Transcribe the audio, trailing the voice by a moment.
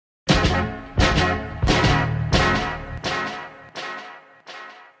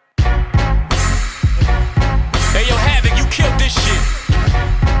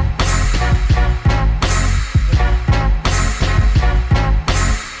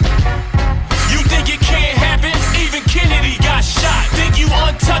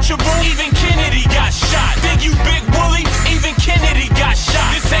Even Kennedy got shot. Think you big Wooly? Even Kennedy got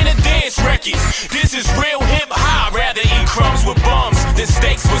shot. This ain't a dance record. This is real hip hop. Rather eat crumbs with bums than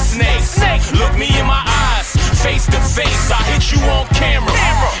steaks with snakes. Look me in my eyes, face to face. I hit you on camera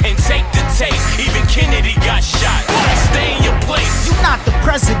and take the tape. Even Kennedy got shot. Stay in your place. You not the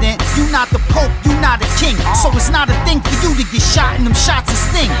president, you not the pope, you not a king. So it's not a thing for you to get shot, and them shots is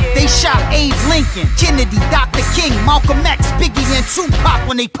sting. They shot Abe Lincoln, Kennedy, Dr. King, Malcolm X, Biggie, and Tupac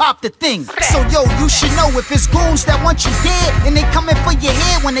when they popped the thing. So yo, you should know if it's goons that want you dead, and they coming for your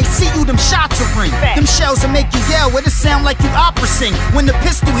head when they see you, them shots will ring. Them shells will make you yell, it'll sound like you opera sing. When the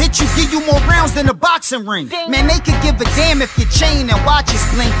pistol hit you, give you more rounds than a boxing ring. Man, they could give a damn if your chain and watches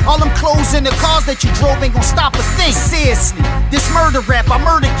blink. All them clothes and the cars that you drove ain't gon' stop a thing. Seriously, this murder rap, I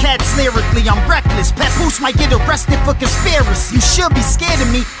murder cats lyrically, I'm reckless. Papoose might get arrested for conspiracy. You should be scared of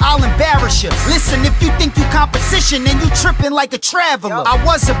me, I'll embarrass you. Listen, if you think you competition, then you tripping like a traveler. I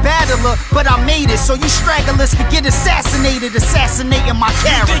was a battler, but I made it, so you stragglers could get assassinated, assassinating my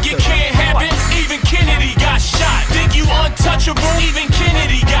character. Think it can't happen? Even Kennedy got shot. Think you untouchable? Even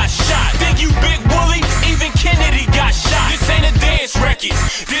Kennedy got shot. Think you big Wooly? Even Kennedy got shot. This ain't a dance record.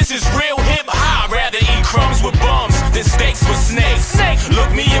 This is real hip hop. Rather eat crumbs with bums than steaks with snakes.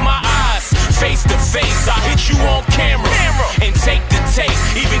 Look me in my eyes, face to face. I hit you on camera and take the tape.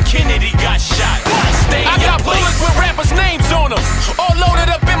 Even Kennedy got shot. Stay in your place. I got bullets with rappers' names on them, all loaded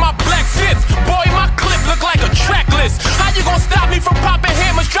up in my black zips. Boy, my clip look like a track list. How you gonna stop me from popping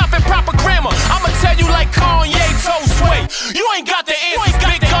hammers, dropping proper grammar? I'ma tell you like Kanye told Sway. You ain't got the answers.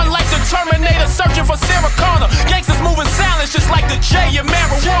 Big gun like the Terminator, searching for Sarah